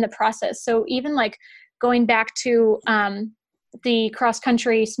in the process. So even like going back to the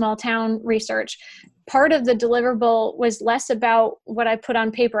cross-country small town research, part of the deliverable was less about what I put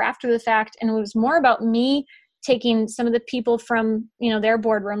on paper after the fact, and it was more about me taking some of the people from, their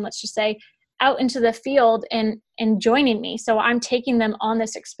boardroom, let's just say, out into the field and joining me. So I'm taking them on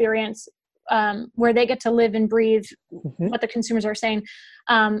this experience where they get to live and breathe what the consumers are saying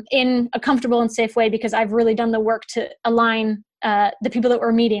in a comfortable and safe way, because I've really done the work to align the people that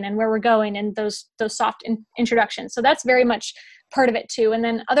we're meeting and where we're going and those soft introductions. So that's very much part of it too. And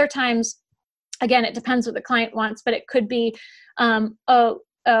then other times, again, it depends what the client wants, but it could be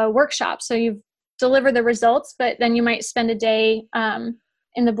a workshop. So you've delivered the results, but then you might spend a day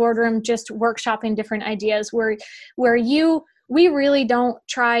in the boardroom just workshopping different ideas where we really don't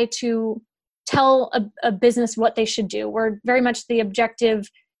try to tell a business what they should do. We're very much the objective.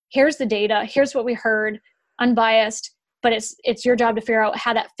 Here's the data. Here's what we heard, unbiased, but it's your job to figure out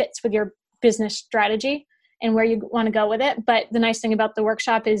how that fits with your business strategy and where you want to go with it. But the nice thing about the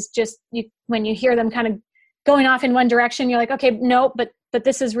workshop is just when you hear them kind of going off in one direction, you're like, okay, no, but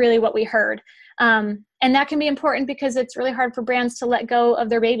this is really what we heard. And that can be important because it's really hard for brands to let go of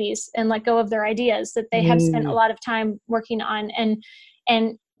their babies and let go of their ideas that they have spent a lot of time working on.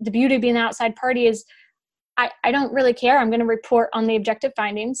 And the beauty of being an outside party is I don't really care. I'm going to report on the objective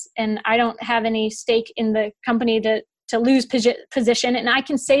findings, and I don't have any stake in the company to lose position. And I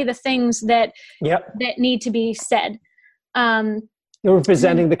can say the things that need to be said. You're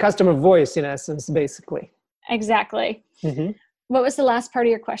representing the customer voice in essence, basically. Exactly. What was the last part of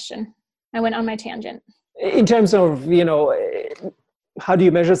your question? I went on my tangent. In terms of, how do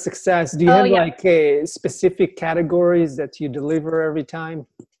you measure success? Do you have specific categories that you deliver every time?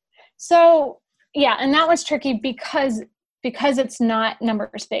 So, and that was tricky because because it's not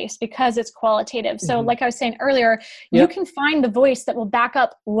numbers based, because it's qualitative. So like I was saying earlier, Yep. you can find the voice that will back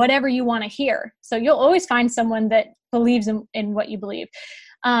up whatever you want to hear. So you'll always find someone that believes in what you believe.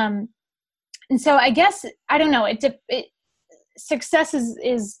 And so I guess, I don't know, success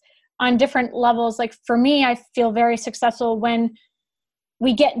is on different levels. Like for me, I feel very successful when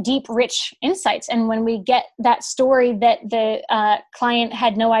we get deep, rich insights, and when we get that story that the client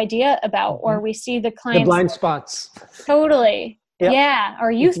had no idea about, or we see the client's blind spots. Totally. Yep. Yeah. Or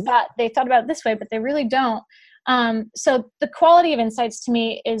you thought about it this way, but they really don't. So the quality of insights to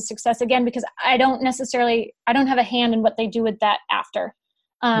me is success, again, because I don't have a hand in what they do with that after.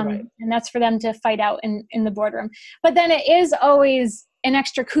 Right. And that's for them to fight out in the boardroom. But then it is always an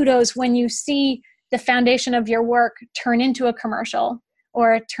extra kudos when you see the foundation of your work turn into a commercial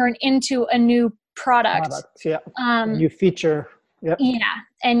or turn into a new product. Yeah. New feature. Yep. Yeah.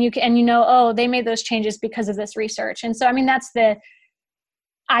 And you know, oh, they made those changes because of this research. And so, I mean, that's the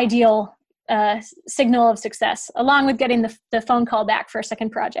ideal signal of success, along with getting the phone call back for a second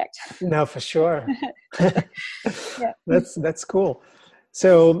project. No, for sure. Yeah. That's cool.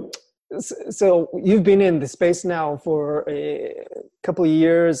 So you've been in the space now for a couple of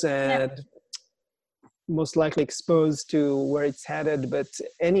years, and most likely exposed to where it's headed, but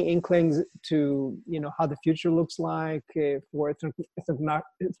any inklings to, how the future looks like for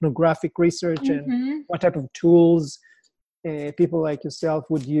ethnographic research and what type of tools people like yourself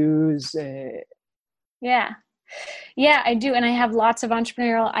would use? Yeah, I do. And I have lots of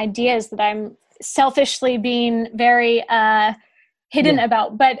entrepreneurial ideas that I'm selfishly being very hidden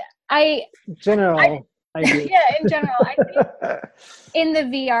about, but in general, I think in the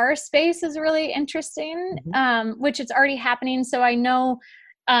VR space is really interesting, which it's already happening. So I know,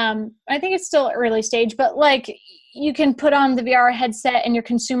 I think it's still early stage, but like you can put on the VR headset and your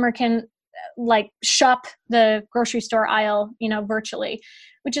consumer can like shop the grocery store aisle, virtually,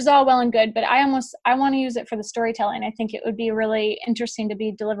 which is all well and good. But I want to use it for the storytelling. I think it would be really interesting to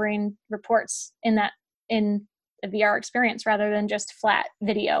be delivering reports in a VR experience rather than just flat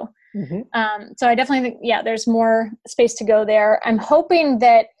video. So I definitely think, there's more space to go there. I'm hoping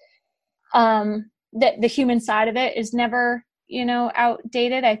that that the human side of it is never,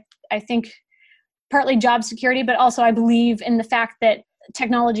 outdated. I think partly job security, but also I believe in the fact that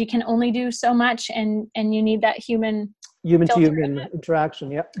technology can only do so much, and you need that human to human interaction.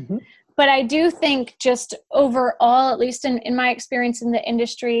 Yeah. But I do think just overall, at least in my experience in the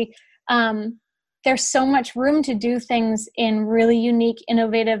industry, there's so much room to do things in really unique,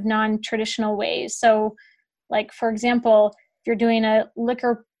 innovative, non-traditional ways. So like, for example, if you're doing a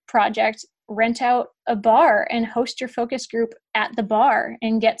liquor project, rent out a bar and host your focus group at the bar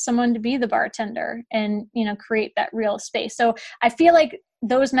and get someone to be the bartender and, create that real space. So I feel like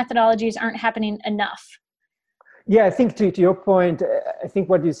those methodologies aren't happening enough. Yeah, I think to your point, I think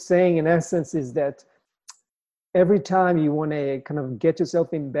what you're saying in essence is that every time you want to kind of get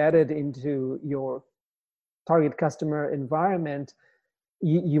yourself embedded into your target customer environment,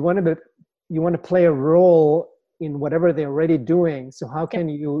 you want to play a role in whatever they're already doing. So how can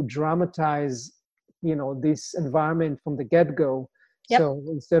you dramatize, this environment from the get-go? So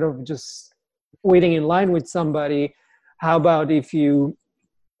instead of just waiting in line with somebody, how about if you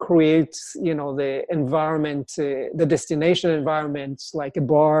create, the environment, the destination environment, like a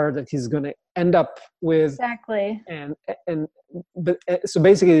bar that he's going to end up with. Exactly. But so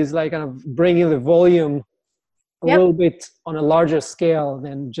basically it's like kind of bringing the volume a little bit on a larger scale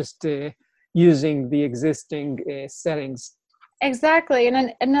than just using the existing settings. Exactly.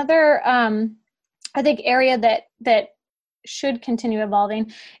 And another, I think, area that should continue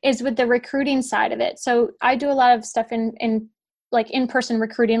evolving is with the recruiting side of it. So I do a lot of stuff in like in-person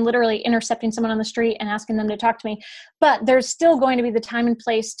recruiting, literally intercepting someone on the street and asking them to talk to me. But there's still going to be the time and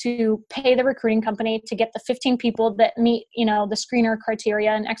place to pay the recruiting company to get the 15 people that meet, the screener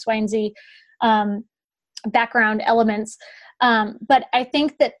criteria and X, Y, and Z background elements. But I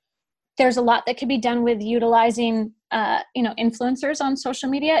think that there's a lot that could be done with utilizing, influencers on social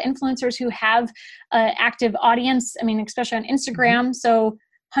media, influencers who have active audience. I mean, especially on Instagram. So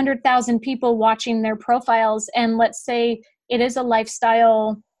 100,000 people watching their profiles. And let's say it is a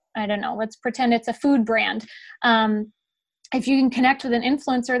lifestyle, I don't know, let's pretend it's a food brand. If you can connect with an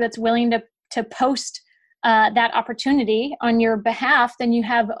influencer that's willing to post that opportunity on your behalf, then you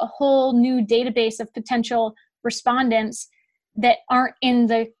have a whole new database of potential respondents that aren't in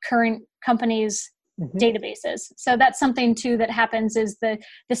the current company's databases. So that's something too that happens, is the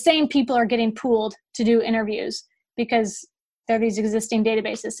same people are getting pooled to do interviews because they're these existing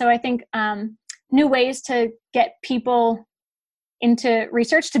databases. So I think new ways to get people into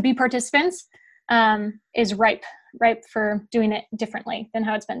research to be participants is ripe ripe for doing it differently than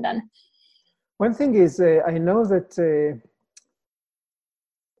how it's been done. One thing is, I know that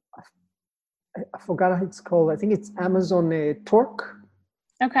I forgot how it's called. I think it's Amazon Talk.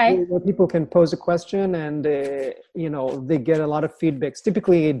 Okay. Where people can pose a question and, they get a lot of feedbacks.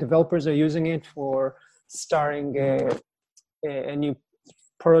 Typically, developers are using it for starting a new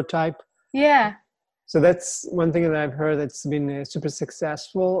prototype. Yeah. So that's one thing that I've heard that's been super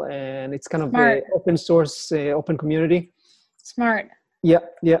successful, and it's kind of Smart. a open source, open community. Smart. Yeah.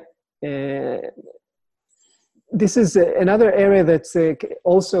 This is another area that's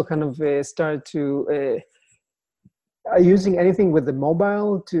also kind of started to are using anything with the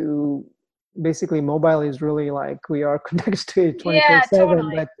mobile to basically mobile is really like we are connected to it 24/7. Yeah,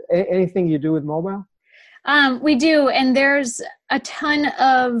 totally. But anything you do with mobile? We do. And there's a ton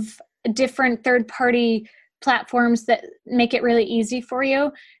of different third-party platforms that make it really easy for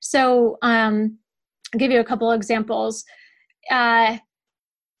you. So I'll give you a couple examples. They've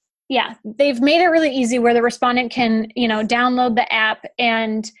made it really easy where the respondent can, download the app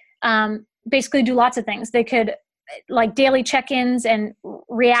and basically do lots of things. They could like daily check-ins and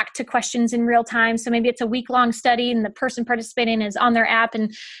react to questions in real time. So maybe it's a week-long study and the person participating is on their app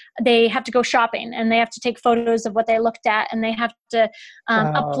and they have to go shopping and they have to take photos of what they looked at and they have to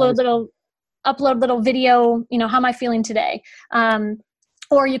upload little video, how am I feeling today?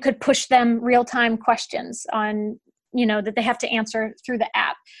 Or you could push them real-time questions on, that they have to answer through the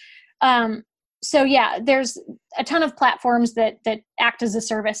app. There's a ton of platforms that act as a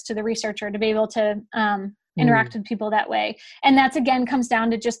service to the researcher to be able to interact with people that way. And that's, again, comes down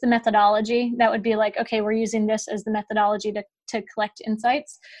to just the methodology. That would be like, okay, we're using this as the methodology to collect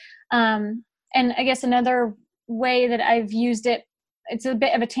insights. And I guess another way that I've used it, it's a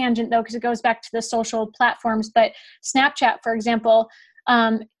bit of a tangent though, because it goes back to the social platforms, but Snapchat, for example,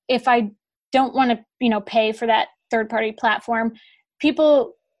 if I don't want to, pay for that third-party platform,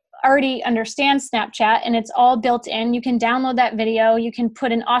 people already understand Snapchat and it's all built in. You can download that video. You can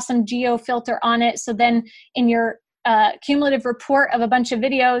put an awesome geo filter on it. So then in your cumulative report of a bunch of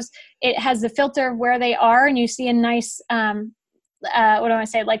videos, it has the filter of where they are and you see a nice,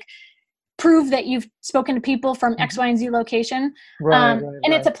 like prove that you've spoken to people from X, Y, and Z location. Right.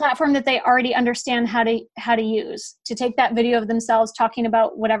 It's a platform that they already understand how to use to take that video of themselves talking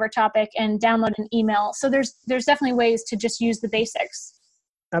about whatever topic and download an email. So there's definitely ways to just use the basics.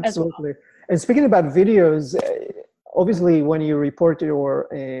 Absolutely. Well. And speaking about videos, obviously when you report your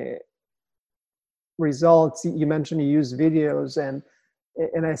results, you mentioned you use videos, and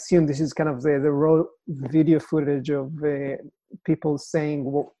I assume this is kind of the raw video footage of people saying,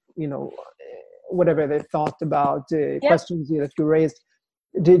 whatever they thought about questions that you raised.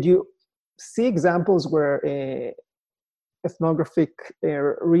 Did you see examples where ethnographic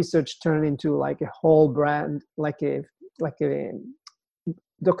research turned into like a whole brand, like a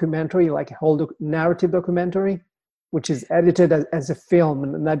documentary, like a whole narrative documentary, which is edited as a film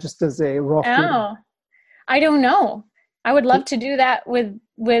and not just as a raw film? I don't know. I would love to do that with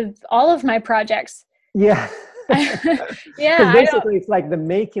all of my projects. Yeah. Yeah. Basically, it's like the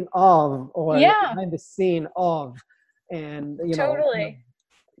making of or behind the scene of, and totally.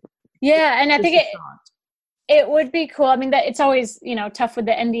 Yeah, and I think it would be cool. I mean, that it's always tough with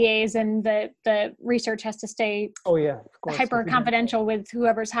the NDAs and the research has to stay of course, hyper confidential with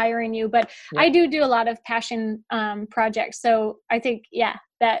whoever's hiring you. But I do a lot of passion projects, so I think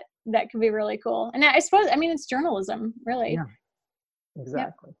that could be really cool. And I suppose it's journalism, really. Yeah,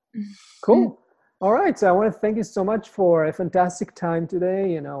 exactly. Yep. Cool. All right, so I want to thank you so much for a fantastic time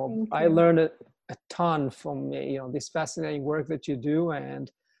today. I learned a ton from this fascinating work that you do,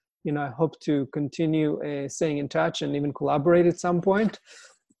 and I hope to continue staying in touch and even collaborate at some point.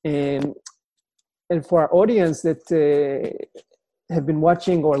 And for our audience that have been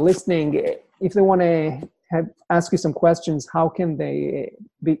watching or listening, if they want to ask you some questions, how can they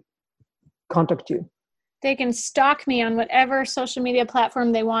contact you? They can stalk me on whatever social media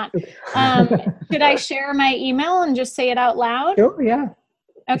platform they want. Should I share my email and just say it out loud? Sure, yeah.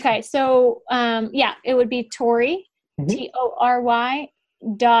 Okay, so it would be Tory, Tory,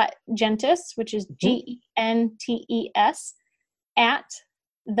 .gentis, which is GENTES, at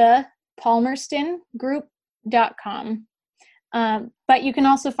thepalmerstongroup.com. But you can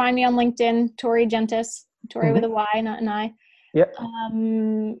also find me on LinkedIn, Tory Gentis, Tory with a Y, not an I. Yep.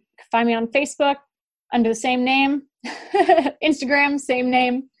 Find me on Facebook under the same name. Instagram, same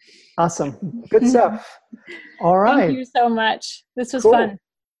name. Awesome. Good stuff. All right. Thank you so much. This was fun.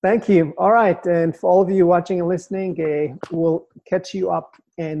 Thank you. All right. And for all of you watching and listening, we'll catch you up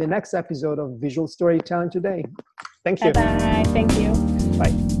in the next episode of Visual Storytelling Today. Thank you. Bye-bye. Thank you.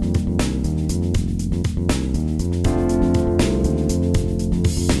 Bye.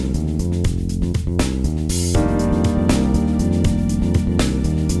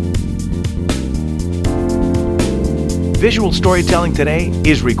 Visual Storytelling Today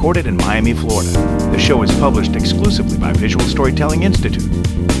is recorded in Miami, Florida. The show is published exclusively by Visual Storytelling Institute.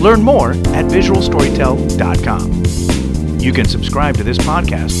 Learn more at visualstorytell.com. You can subscribe to this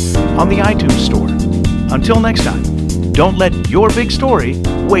podcast on the iTunes Store. Until next time, don't let your big story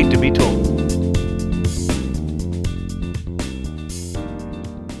wait to be told.